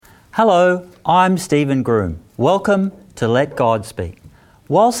Hello, I'm Stephen Groom. Welcome to Let God Speak.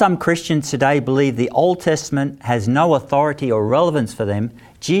 While some Christians today believe the Old Testament has no authority or relevance for them,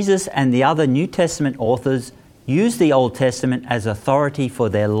 Jesus and the other New Testament authors use the Old Testament as authority for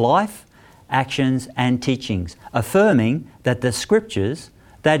their life, actions and teachings, affirming that the Scriptures,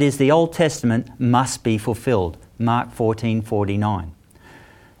 that is the Old Testament, must be fulfilled. Mark 14:49.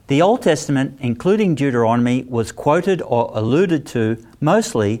 The Old Testament, including Deuteronomy, was quoted or alluded to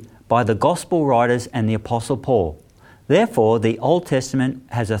mostly by the Gospel writers and the Apostle Paul. Therefore, the Old Testament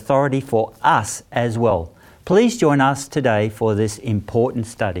has authority for us as well. Please join us today for this important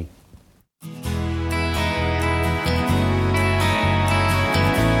study.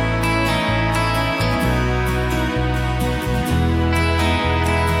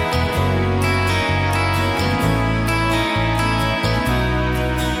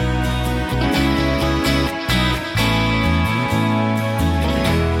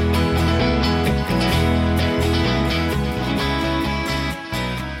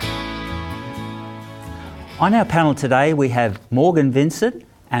 On our panel today, we have Morgan Vincent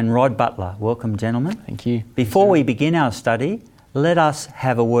and Rod Butler. Welcome, gentlemen. Thank you. Before we begin our study, let us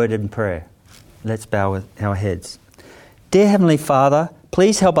have a word in prayer. Let's bow with our heads. Dear Heavenly Father,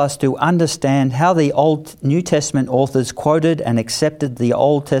 please help us to understand how the Old New Testament authors quoted and accepted the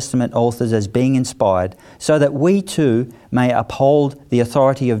Old Testament authors as being inspired, so that we too may uphold the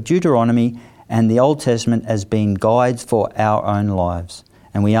authority of Deuteronomy and the Old Testament as being guides for our own lives.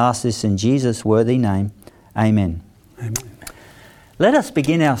 And we ask this in Jesus' worthy name. Amen. Amen. Let us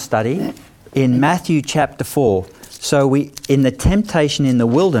begin our study in Matthew chapter 4. So we in the temptation in the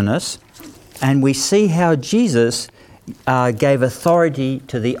wilderness, and we see how Jesus gave authority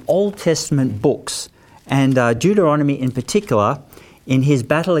to the Old Testament books, and Deuteronomy in particular, in his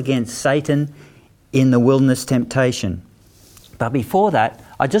battle against Satan in the wilderness temptation. But before that,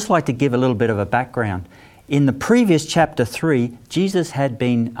 I'd just like to give a little bit of a background. In the previous chapter 3, Jesus had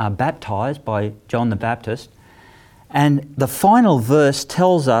been baptized by John the Baptist, and the final verse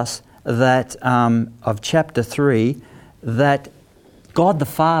tells us that of chapter 3 that God the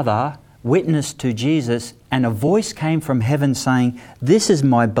Father witnessed to Jesus, and a voice came from heaven saying, "This is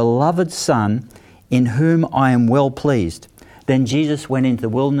my beloved Son, in whom I am well pleased." Then Jesus went into the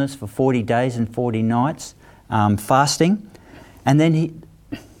wilderness for 40 days and 40 nights fasting, and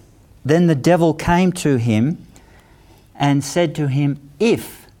then the devil came to him and said to him,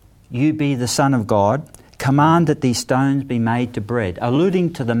 "If you be the Son of God, command that these stones be made to bread,"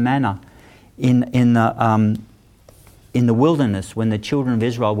 alluding to the manna in the wilderness when the children of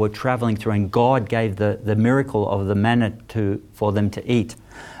Israel were travelling through, and God gave the miracle of the manna for them to eat.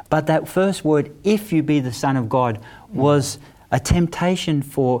 But that first word, "if you be the Son of God," was a temptation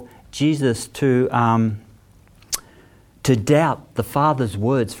for Jesus to doubt the Father's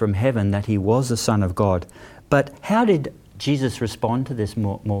words from heaven that he was the Son of God. But how did Jesus respond to this,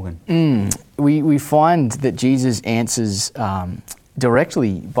 Morgan? We find that Jesus answers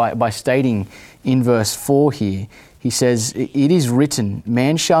directly by stating in verse 4 here, he says, "It is written,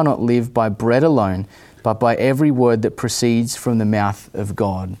 man shall not live by bread alone, but by every word that proceeds from the mouth of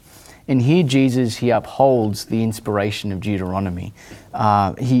God." And here Jesus, he upholds the inspiration of Deuteronomy.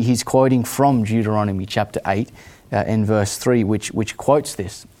 He's quoting from Deuteronomy chapter 8, in verse 3, which quotes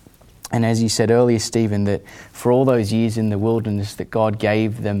this. And as you said earlier, Stephen, that for all those years in the wilderness that God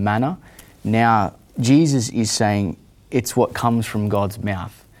gave them manna, now Jesus is saying it's what comes from God's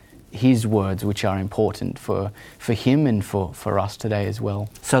mouth, his words, which are important for him and for us today as well.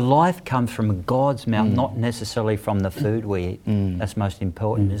 So life comes from God's mouth, not necessarily from the food we eat. That's most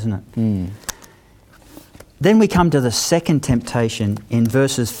important, isn't it? Then we come to the second temptation in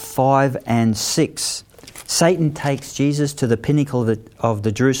verses 5 and 6. Satan takes Jesus to the pinnacle of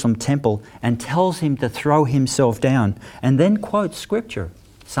the Jerusalem temple and tells him to throw himself down, and then quotes Scripture,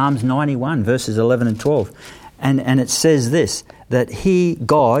 Psalms 91, verses 11 and 12. And it says this, that he,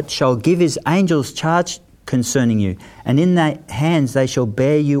 God, shall give his angels charge concerning you, and in their hands they shall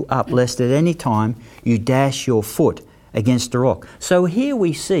bear you up, lest at any time you dash your foot against a rock. So here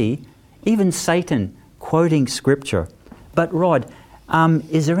we see even Satan quoting Scripture. But Rod,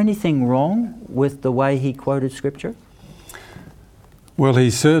 is there anything wrong with the way he quoted Scripture? Well,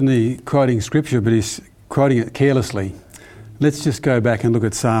 he's certainly quoting Scripture, but he's quoting it carelessly. Let's just go back and look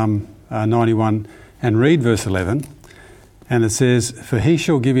at Psalm 91 and read verse 11. And it says, "For he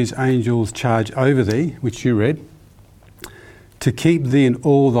shall give his angels charge over thee," which you read, "to keep thee in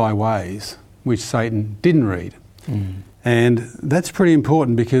all thy ways," which Satan didn't read. And that's pretty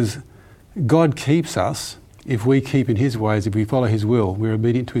important, because God keeps us if we keep in his ways, if we follow his will, we're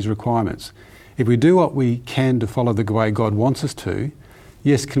obedient to his requirements. If we do what we can to follow the way God wants us to,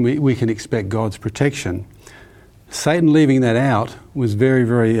 yes, we can expect God's protection. Satan leaving that out was very,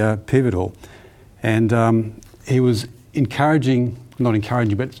 very pivotal. And he was not encouraging,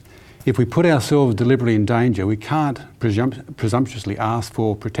 but if we put ourselves deliberately in danger, we can't presumptuously ask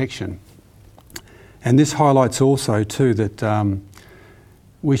for protection. And this highlights also too that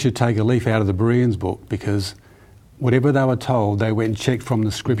we should take a leaf out of the Bereans book, because whatever they were told, they went and checked from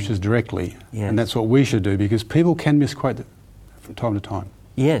the scriptures directly. Yes. And that's what we should do, because people can misquote it from time to time.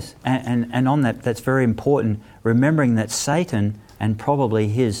 Yes, and on that, that's very important, remembering that Satan and probably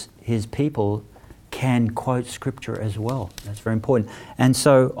his people can quote Scripture as well. That's very important. And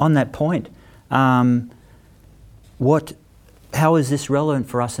so on that point, how is this relevant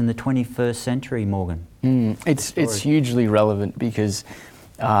for us in the 21st century, Morgan? It's hugely relevant, because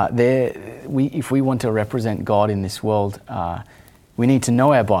if we want to represent God in this world, we need to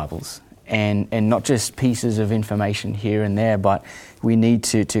know our Bibles, and not just pieces of information here and there, but we need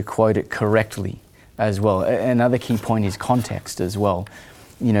to quote it correctly as well. Another key point is context as well.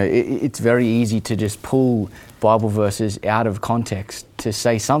 You know, it's very easy to just pull Bible verses out of context to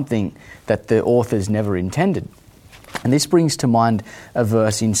say something that the authors never intended. And this brings to mind a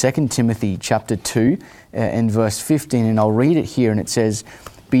verse in 2 Timothy chapter 2 and verse 15, and I'll read it here, and it says,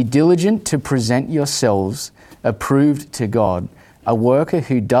 "Be diligent to present yourselves approved to God, a worker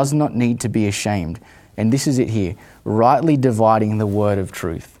who does not need to be ashamed." And this is it here, rightly dividing the word of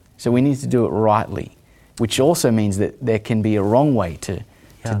truth. So we need to do it rightly, which also means that there can be a wrong way to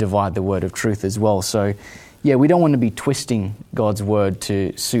divide the word of truth as well. So, yeah, we don't want to be twisting God's word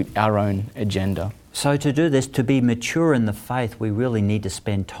to suit our own agenda. So to do this, to be mature in the faith, we really need to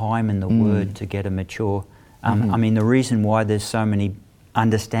spend time in the Word to get a mature... I mean, the reason why there's so many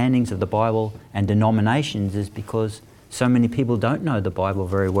understandings of the Bible and denominations is because so many people don't know the Bible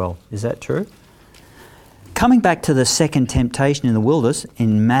very well. Is that true? Coming back to the second temptation in the wilderness,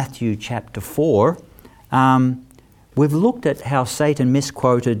 in Matthew chapter 4, we've looked at how Satan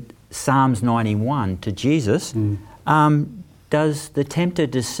misquoted Psalms 91 to Jesus. Does the tempter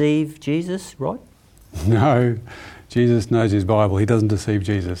deceive Jesus, Rod? No, Jesus knows his Bible. He doesn't deceive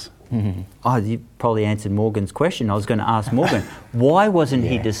Jesus. Oh, you probably answered Morgan's question. I was going to ask Morgan, why wasn't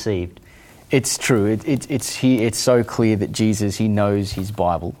he deceived? It's true. It's so clear that Jesus, he knows his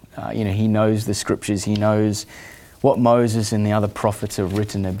Bible. He knows the scriptures. He knows what Moses and the other prophets have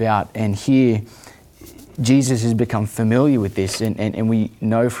written about. And here, Jesus has become familiar with this. And we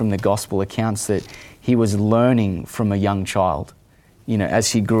know from the gospel accounts that he was learning from a young child. You know, as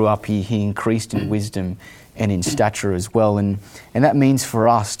he grew up, he increased in wisdom and in stature as well. And that means for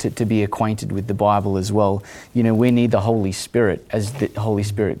us to be acquainted with the Bible as well. You know, we need the Holy Spirit, as the Holy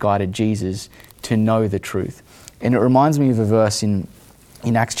Spirit guided Jesus, to know the truth. And it reminds me of a verse in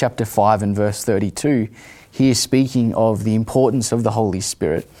Acts chapter 5 and verse 32, here speaking of the importance of the Holy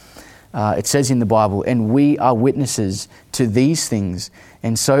Spirit. It says in the Bible, "And we are witnesses to these things,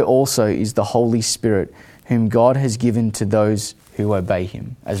 and so also is the Holy Spirit, whom God has given to those who obey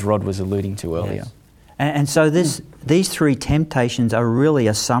him," as Rod was alluding to earlier. Yes. And so these three temptations are really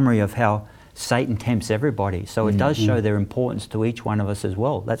a summary of how Satan tempts everybody. So it does show their importance to each one of us as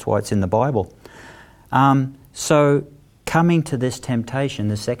well. That's why it's in the Bible. So coming to this temptation,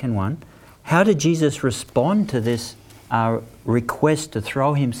 the second one, how did Jesus respond to this request to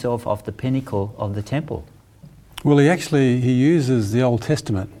throw himself off the pinnacle of the temple? Well, he uses the Old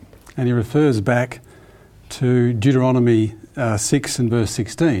Testament, and he refers back to Deuteronomy 6 and verse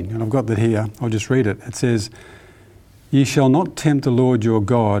 16. And I've got that here. I'll just read it. It says, "Ye shall not tempt the Lord your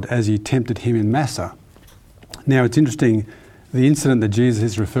God as ye tempted him in Massah." Now, it's interesting, the incident that Jesus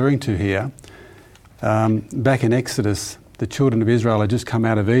is referring to here, back in Exodus, the children of Israel had just come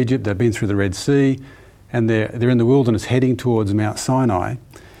out of Egypt. They've been through the Red Sea, and they're in the wilderness heading towards Mount Sinai.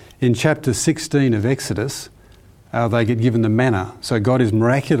 In chapter 16 of Exodus, they get given the manna. So God is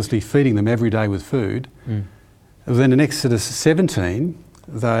miraculously feeding them every day with food. Then in Exodus 17,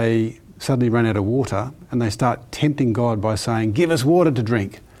 they suddenly run out of water, and they start tempting God by saying, "Give us water to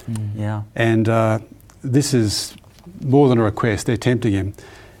drink." Yeah. And this is more than a request. They're tempting him.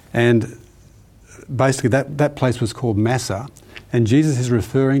 And basically that place was called Massah, and Jesus is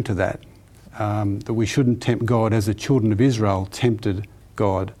referring to that we shouldn't tempt God as the children of Israel tempted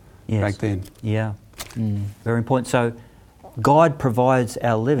God back then. Yeah. Very important. So God provides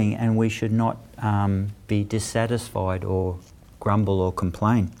our living, and we should not be dissatisfied or grumble or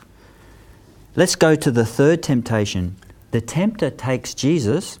complain. Let's go to the third temptation. The tempter takes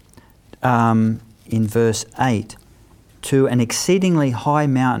Jesus, in verse 8, to an exceedingly high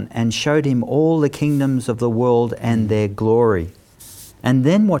mountain and showed him all the kingdoms of the world and their glory. And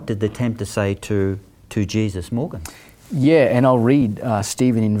then what did the tempter say to Jesus, Morgan? Yeah, and I'll read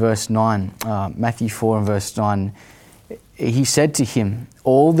Stephen in verse 9, Matthew 4 and verse 9. He said to him,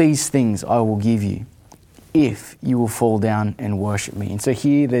 "All these things I will give you if you will fall down and worship me." And so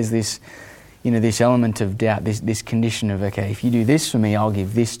here there's this, this element of doubt, this condition of, okay, if you do this for me, I'll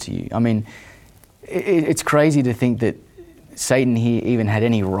give this to you. I mean, it's crazy to think that Satan here even had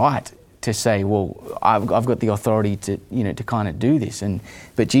any right to say, well, I've got the authority to kind of do this.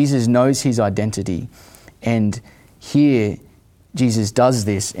 But Jesus knows his identity, and here Jesus does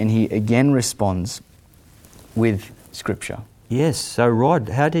this, and he again responds with Scripture. Yes. So, Rod,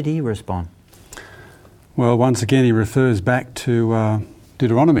 how did he respond? Well, once again, he refers back to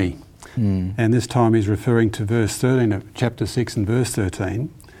Deuteronomy, and this time he's referring to verse 13 of chapter 6 and verse 13,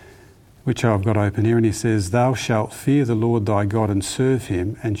 which I've got open here, and he says, "Thou shalt fear the Lord thy God and serve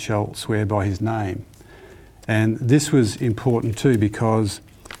him, and shalt swear by his name." And this was important too, because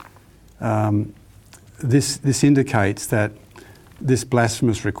this indicates that this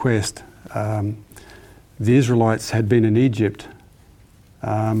blasphemous request, the Israelites had been in Egypt,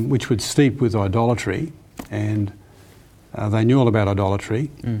 which was steeped with idolatry, and they knew all about idolatry.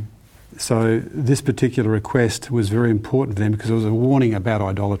 So this particular request was very important for them because it was a warning about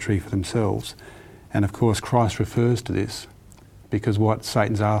idolatry for themselves. And of course Christ refers to this, because what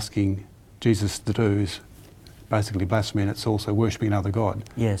Satan's asking Jesus to do is basically blasphemy, and it's also worshipping another god.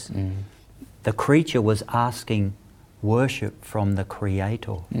 Yes. The creature was asking worship from the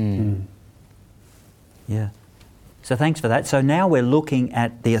Creator. Yeah. So thanks for that. So now we're looking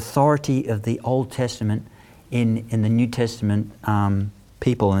at the authority of the Old Testament in the New Testament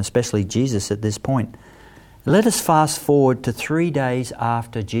people, and especially Jesus at this point. Let us fast forward to 3 days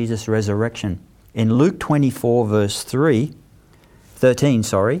after Jesus' resurrection. In Luke 24 verse 13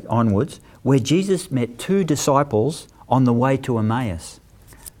 onwards, where Jesus met two disciples on the way to Emmaus,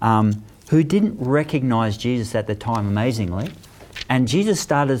 who didn't recognize Jesus at the time, amazingly. And Jesus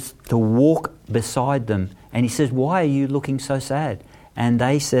started to walk beside them, and he says, "Why are you looking so sad?" And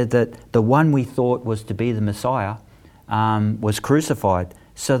they said that the one we thought was to be the Messiah was crucified.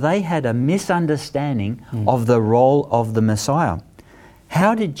 So they had a misunderstanding of the role of the Messiah.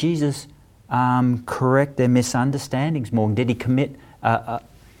 How did Jesus correct their misunderstandings, Morgan? Did he commit a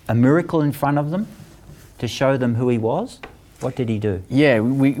miracle in front of them to show them who he was? What did he do? Yeah,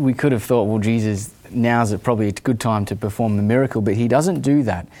 we could have thought, well, Jesus, now's probably a good time to perform the miracle, but he doesn't do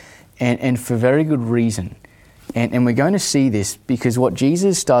that, and for very good reason. And we're going to see this because what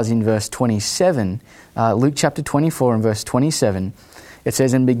Jesus does in verse 27, Luke chapter 24 and verse 27, it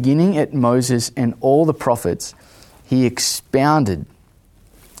says, "And beginning at Moses and all the prophets, he expounded,"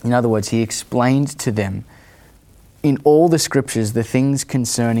 in other words, he explained to them in all the scriptures the things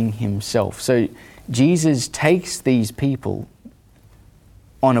concerning himself. So Jesus takes these people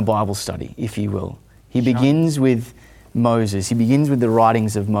on a Bible study, if you will. He begins with Moses. He begins with the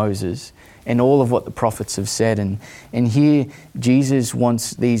writings of Moses and all of what the prophets have said. And here Jesus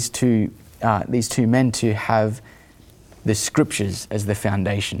wants these two men to have the scriptures as the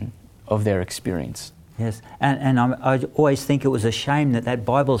foundation of their experience. Yes, and I always think it was a shame that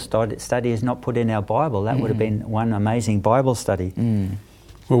Bible study is not put in our Bible. That would have been one amazing Bible study.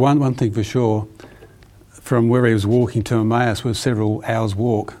 Well, one thing for sure, from where he was walking to Emmaus was several hours'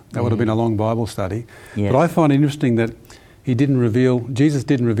 walk. That would have been a long Bible study. Yes. But I find it interesting that Jesus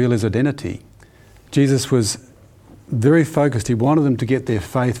didn't reveal his identity. Jesus was very focused. He wanted them to get their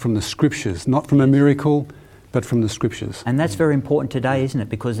faith from the scriptures, not from a miracle, but from the scriptures. And that's very important today, isn't it?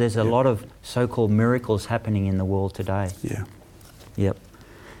 Because there's a lot of so-called miracles happening in the world today. Yeah. Yep.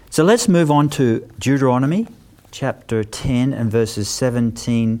 So let's move on to Deuteronomy chapter 10 and verses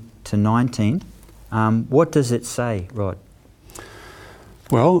 17 to 19. What does it say, Rod?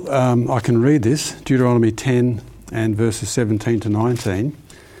 Well, I can read this, Deuteronomy 10 and verses 17 to 19.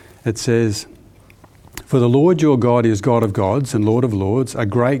 It says, "For the Lord your God is God of gods and Lord of lords, a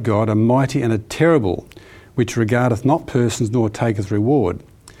great God, a mighty and a terrible, which regardeth not persons nor taketh reward.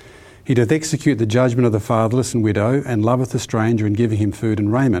 He doth execute the judgment of the fatherless and widow, and loveth the stranger in giving him food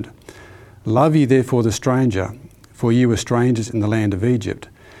and raiment. Love ye therefore the stranger, for ye were strangers in the land of Egypt."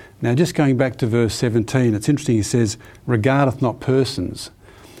 Now just going back to verse 17, it's interesting, he says, regardeth not persons.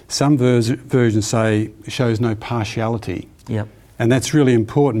 Some versions say shows no partiality. Yep. And that's really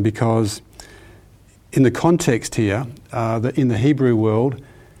important because in the context here, in the Hebrew world,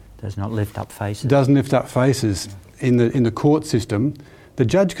 Does not lift up faces. Doesn't lift up faces. In the court system, the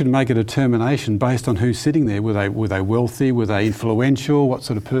judge could make a determination based on who's sitting there. Were they wealthy? Were they influential? What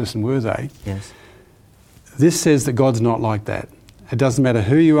sort of person were they? Yes. This says that God's not like that. It doesn't matter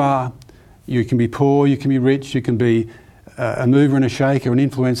who you are. You can be poor, you can be rich, you can be a mover and a shaker, an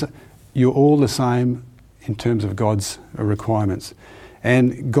influencer. You're all the same in terms of God's requirements.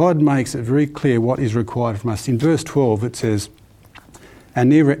 And God makes it very clear what is required from us. In verse 12 it says, "And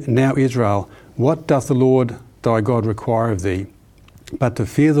now Israel, what doth the Lord thy God require of thee? But to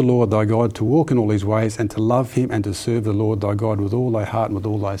fear the Lord thy God, to walk in all his ways, and to love him, and to serve the Lord thy God with all thy heart and with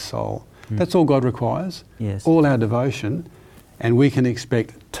all thy soul." That's all God requires. Yes. All our devotion, and we can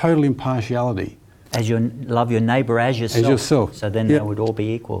expect total impartiality. As you love your neighbour as yourself. As yourself. So then Yep. they would all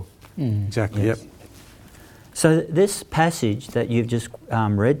be equal. Exactly, Yes. yep. So this passage that you've just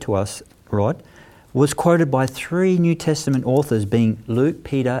read to us, Rod, was quoted by 3 New Testament authors, being Luke,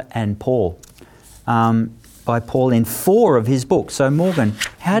 Peter and Paul, by Paul in 4 of his books. So Morgan,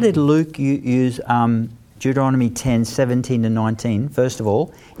 how did Luke use Deuteronomy 10, 17 to 19, first of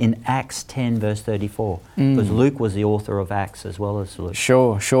all, in Acts 10, verse 34? Because Luke was the author of Acts as well as Luke.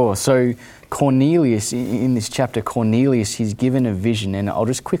 Sure. So Cornelius, in this chapter, Cornelius, he's given a vision, and I'll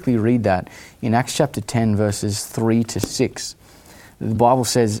just quickly read that. In Acts chapter 10, verses 3 to 6, the Bible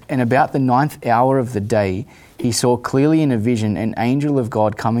says, "And about the 9th hour of the day, he saw clearly in a vision an angel of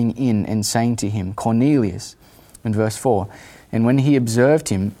God coming in and saying to him, 'Cornelius,' in verse 4, "And when he observed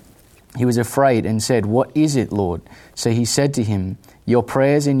him, he was afraid and said, 'What is it, Lord?' So he said to him, 'Your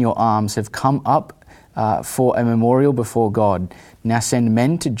prayers and your alms have come up for a memorial before God. Now send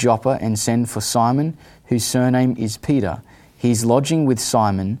men to Joppa and send for Simon, whose surname is Peter. He's lodging with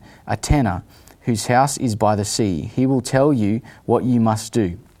Simon, a tanner, whose house is by the sea. He will tell you what you must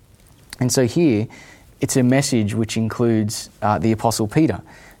do.'" And so here, it's a message which includes the Apostle Peter.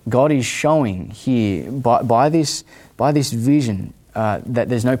 God is showing here by this vision that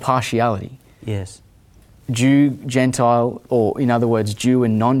there's no partiality. Yes. Jew, Gentile, or in other words, Jew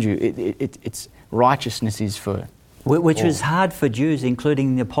and non-Jew. It's righteousness is for Which all. was hard for Jews,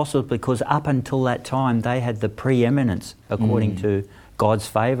 including the apostles, because up until that time they had the preeminence according to God's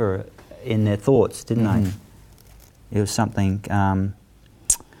favour in their thoughts, didn't they? It was something...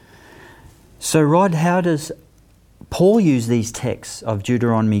 So Rod, how does Paul use these texts of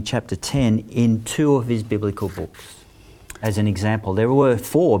Deuteronomy chapter 10 in 2 of his biblical books as an example? There were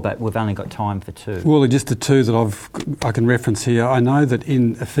 4, but we've only got time for 2. Well, just the 2 that I can reference here. I know that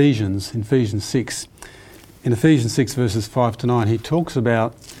in Ephesians 6, verses 5 to 9, he talks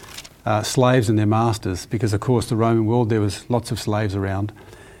about slaves and their masters, because, of course, the Roman world, there was lots of slaves around.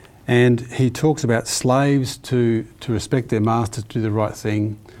 And he talks about slaves to respect their masters, to do the right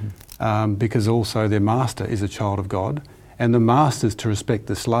thing, because also their master is a child of God, and the masters to respect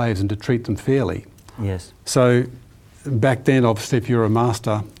the slaves and to treat them fairly. Yes. So back then, obviously, if you're a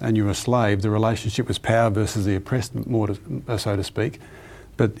master and you're a slave, the relationship was power versus the oppressed, so to speak.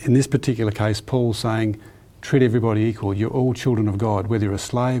 But in this particular case, Paul's saying, treat everybody equal. You're all children of God, whether you're a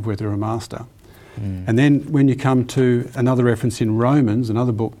slave, whether you're a master. And then when you come to another reference in Romans,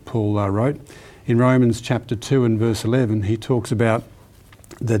 another book Paul wrote, in Romans chapter 2 and verse 11, he talks about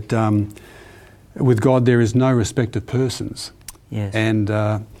that with God there is no respect of persons. Yes. And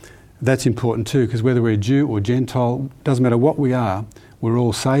that's important too, because whether we're Jew or Gentile, doesn't matter what we are, we're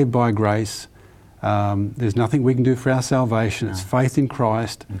all saved by grace. There's nothing we can do for our salvation. No. It's faith in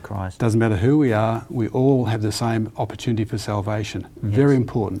Christ. In Christ. Doesn't matter who we are, we all have the same opportunity for salvation. Yes. Very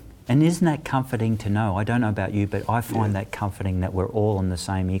important. And isn't that comforting to know? I don't know about you, but I find that comforting that we're all on the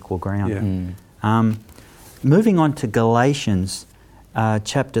same equal ground. Yeah. Moving on to Galatians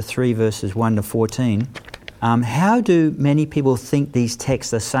chapter 3, verses 1 to 14. How do many people think these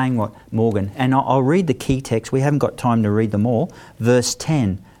texts are saying what, Morgan? And I'll read the key text. We haven't got time to read them all. Verse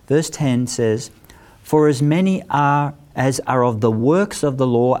 10. Verse 10 says, "For as many as are of the works of the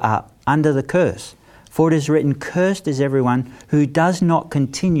law are under the curse. For it is written, cursed is everyone who does not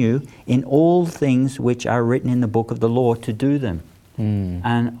continue in all things which are written in the book of the law to do them."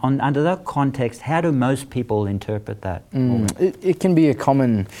 And under that context, how do most people interpret that? It can be a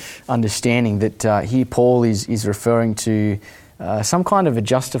common understanding that here Paul is referring to some kind of a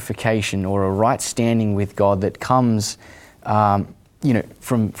justification or a right standing with God that comes, from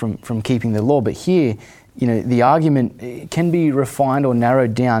keeping the law. But here, the argument can be refined or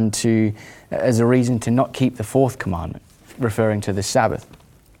narrowed down to as a reason to not keep the 4th commandment, referring to the Sabbath.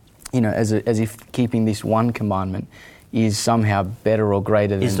 As if keeping this one commandment is somehow better or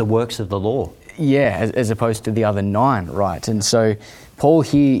greater than... Is the works of the law. Yeah, as opposed to the other 9, right? And so Paul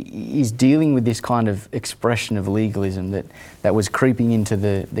here is dealing with this kind of expression of legalism that was creeping into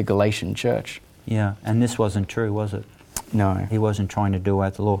the Galatian church. Yeah, and this wasn't true, was it? No. He wasn't trying to do away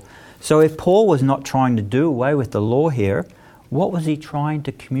with the law. So if Paul was not trying to do away with the law here, what was he trying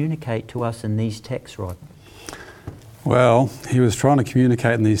to communicate to us in these texts, Rod? Well, he was trying to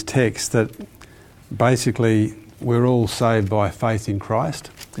communicate in these texts that basically we're all saved by faith in Christ.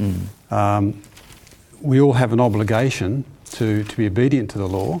 we all have an obligation to be obedient to the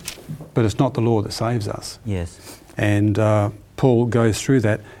law, but it's not the law that saves us. Yes. And Paul goes through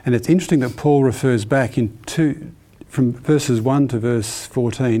that. And it's interesting that Paul refers back from verses 1 to verse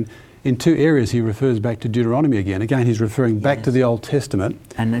 14, in two areas he refers back to Deuteronomy again. Again, he's referring back to the Old Testament.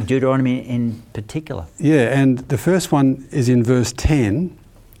 And Deuteronomy in particular. Yeah, and the first one is in verse 10.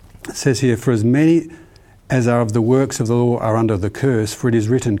 It says here, "For as many as are of the works of the law are under the curse, for it is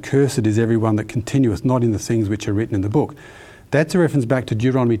written, Cursed is everyone that continueth not in the things which are written in the book." That's a reference back to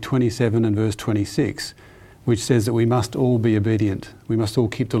Deuteronomy 27 and verse 26, which says that we must all be obedient. We must all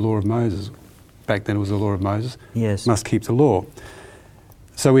keep the law of Moses. Back then it was the law of Moses. Yes. Must keep the law.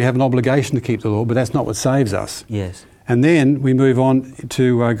 So we have an obligation to keep the law, but that's not what saves us. Yes. And then we move on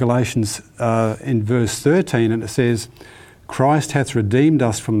to Galatians in verse 13, and it says, "Christ hath redeemed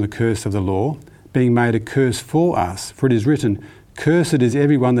us from the curse of the law, being made a curse for us. For it is written, Cursed is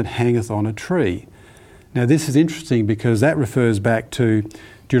everyone that hangeth on a tree." Now this is interesting because that refers back to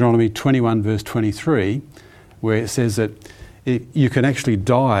Deuteronomy 21 verse 23, where it says that you can actually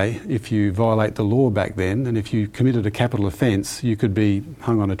die if you violate the law back then, and if you committed a capital offence, you could be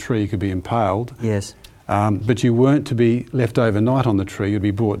hung on a tree, you could be impaled. Yes. But you weren't to be left overnight on the tree, you'd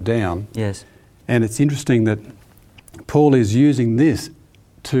be brought down. Yes. And it's interesting that Paul is using this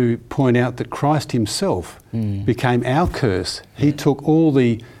to point out that Christ himself became our curse. He took all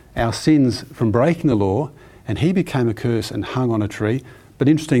our sins from breaking the law, and he became a curse and hung on a tree. But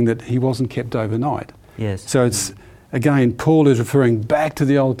interesting that he wasn't kept overnight. Yes. So it's, again, Paul is referring back to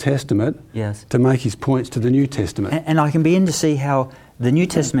the Old Testament to make his points to the New Testament. And I can begin to see how the New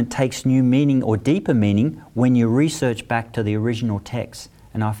Testament takes new meaning or deeper meaning when you research back to the original text.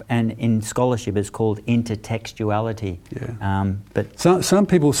 And in scholarship it's called intertextuality. Yeah. But some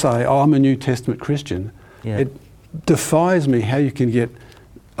people say, I'm a New Testament Christian. Yeah. It defies me how you can get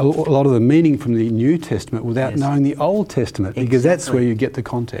a lot of the meaning from the New Testament without knowing the Old Testament, because that's where you get the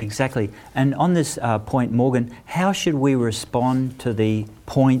context. Exactly. And on this point, Morgan, how should we respond to the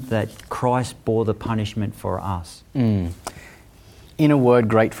point that Christ bore the punishment for us? In a word,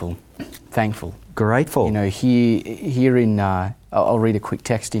 grateful, thankful. Grateful. You know, here in, I'll read a quick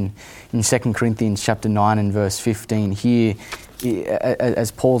text in 2 Corinthians chapter 9 and verse 15. Here,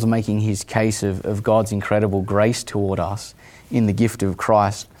 as Paul's making his case of God's incredible grace toward us in the gift of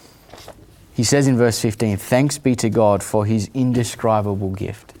Christ, he says in verse 15, "Thanks be to God for his indescribable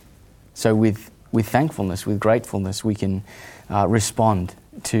gift." So with thankfulness, with gratefulness, we can respond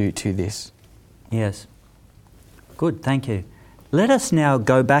to this. Yes. Good, thank you. Let us now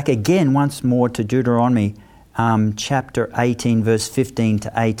go back again once more to Deuteronomy chapter 18, verse 15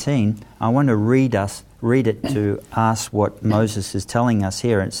 to 18. I want to read it to us what Moses is telling us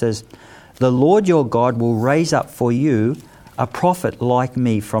here. It says, "The Lord your God will raise up for you a prophet like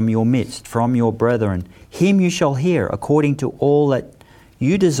me from your midst, from your brethren. Him you shall hear according to all that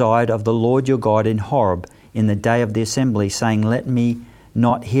you desired of the Lord your God in Horeb in the day of the assembly, saying, Let me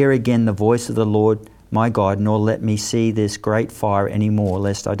not hear again the voice of the Lord my God, nor let me see this great fire any more,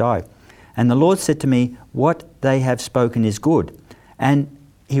 lest I die. And the Lord said to me, What they have spoken is good." And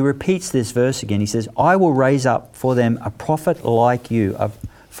he repeats this verse again. He says, "I will raise up for them a prophet like you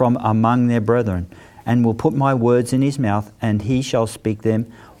from among their brethren, and will put my words in his mouth, and he shall speak them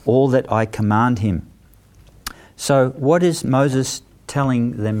all that I command him." So what is Moses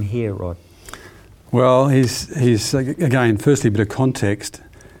telling them here, Rod? Well, he's again, firstly, a bit of context.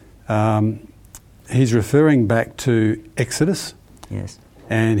 He's referring back to Exodus. Yes.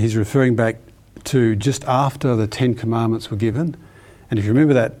 And he's referring back to just after the Ten Commandments were given. And if you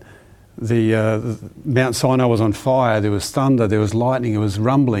remember that, the Mount Sinai was on fire, there was thunder, there was lightning, there was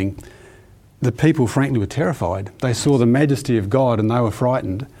rumbling. The people, frankly, were terrified. They saw the majesty of God and they were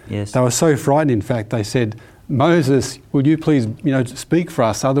frightened. Yes. They were so frightened, in fact, they said, "Moses, would you please, speak for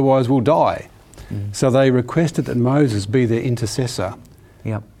us, otherwise we'll die." So they requested that Moses be their intercessor.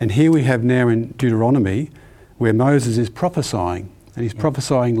 Yep. And here we have now in Deuteronomy where Moses is prophesying. And he's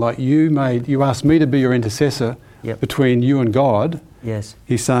prophesying like you asked me to be your intercessor between you and God. Yes.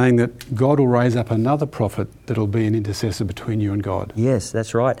 He's saying that God will raise up another prophet that will be an intercessor between you and God. Yes,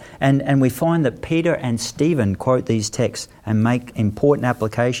 that's right. And we find that Peter and Stephen quote these texts and make important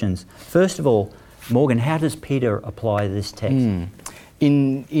applications. First of all, Morgan, how does Peter apply this text?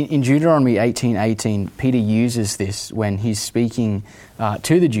 In Deuteronomy 18:18, Peter uses this when he's speaking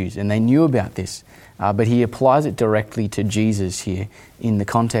to the Jews, and they knew about this. But he applies it directly to Jesus here in the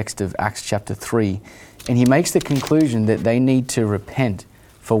context of Acts chapter 3. And he makes the conclusion that they need to repent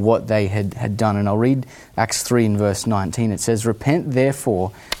for what they had done. And I'll read Acts 3 in verse 19. It says, "Repent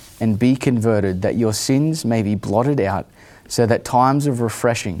therefore and be converted, that your sins may be blotted out, so that times of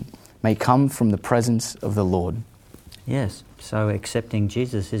refreshing may come from the presence of the Lord. Yes, so accepting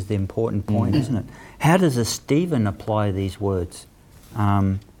Jesus is the important point, isn't it? How does Stephen apply these words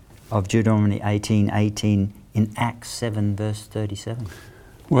of Deuteronomy 18:18 in Acts 7, verse 37?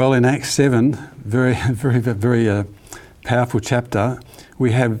 Well, in Acts 7, very powerful chapter,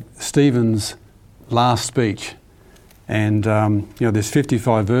 we have Stephen's last speech. And, there's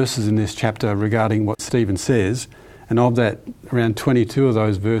 55 verses in this chapter regarding what Stephen says. And of that, around 22 of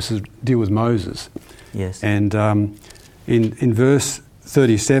those verses deal with Moses. Yes. And in verse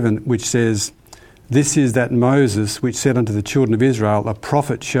 37, which says, "This is that Moses which said unto the children of Israel, A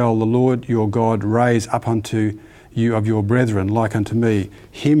prophet shall the Lord your God raise up unto you of your brethren, like unto me.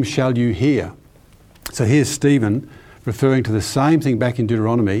 Him shall you hear." So here's Stephen referring to the same thing back in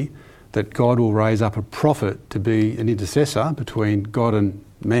Deuteronomy, that God will raise up a prophet to be an intercessor between God and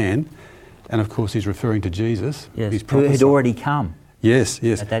man. And of course he's referring to Jesus. Yes, He's who had prophesying. already come Yes.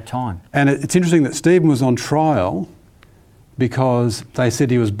 at that time. And it's interesting that Stephen was on trial because they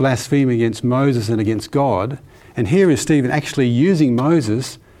said he was blaspheming against Moses and against God. And here is Stephen actually using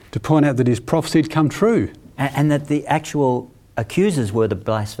Moses to point out that his prophecy had come true. And that the actual accusers were the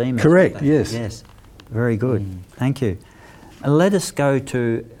blasphemers. Correct, yes. Yes, very good. Thank you. Let us go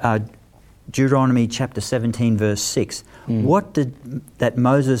to Deuteronomy chapter 17, verse 6. What did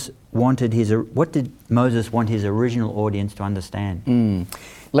Moses want his original audience to understand?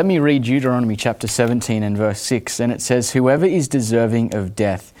 Let me read Deuteronomy chapter 17 and verse 6, and it says, "Whoever is deserving of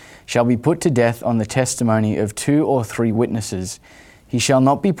death shall be put to death on the testimony of 2 or 3 witnesses. He shall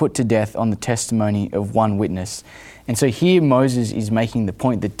not be put to death on the testimony of 1 witness." And so here Moses is making the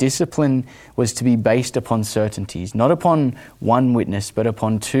point that discipline was to be based upon certainties, not upon 1 witness, but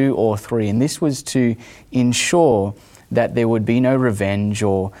upon 2 or 3. And this was to ensure that there would be no revenge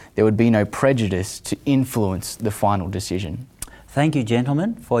or there would be no prejudice to influence the final decision. Thank you,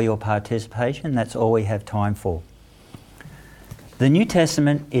 gentlemen, for your participation. That's all we have time for. The New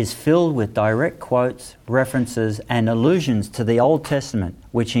Testament is filled with direct quotes, references, and allusions to the Old Testament,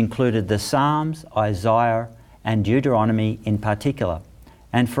 which included the Psalms, Isaiah, and Deuteronomy in particular.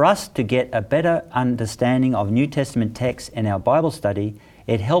 And for us to get a better understanding of New Testament texts in our Bible study,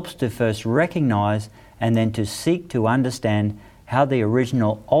 it helps to first recognize and then to seek to understand how the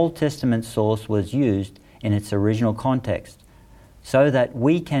original Old Testament source was used in its original context, so that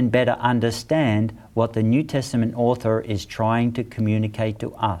we can better understand what the New Testament author is trying to communicate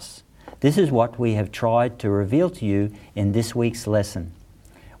to us. This is what we have tried to reveal to you in this week's lesson.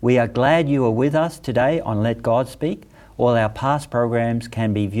 We are glad you are with us today on Let God Speak. All our past programs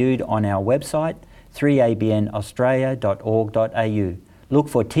can be viewed on our website, 3abnaustralia.org.au. Look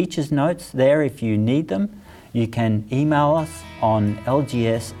for teachers' notes there if you need them. You can email us on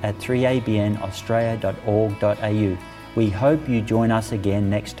lgs@3abnaustralia.org.au. We hope you join us again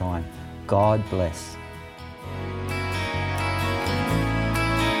next time. God bless.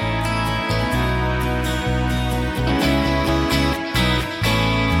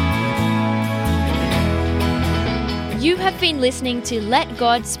 You have been listening to Let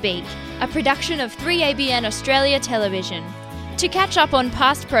God Speak, a production of 3ABN Australia Television. To catch up on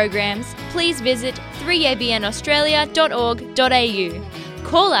past programs, please visit 3abnaustralia.org.au.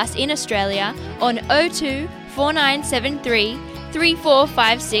 Call us in Australia on 02 4973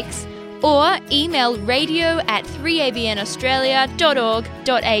 3456 or email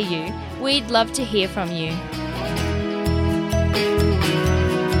radio@3abnaustralia.org.au. We'd love to hear from you.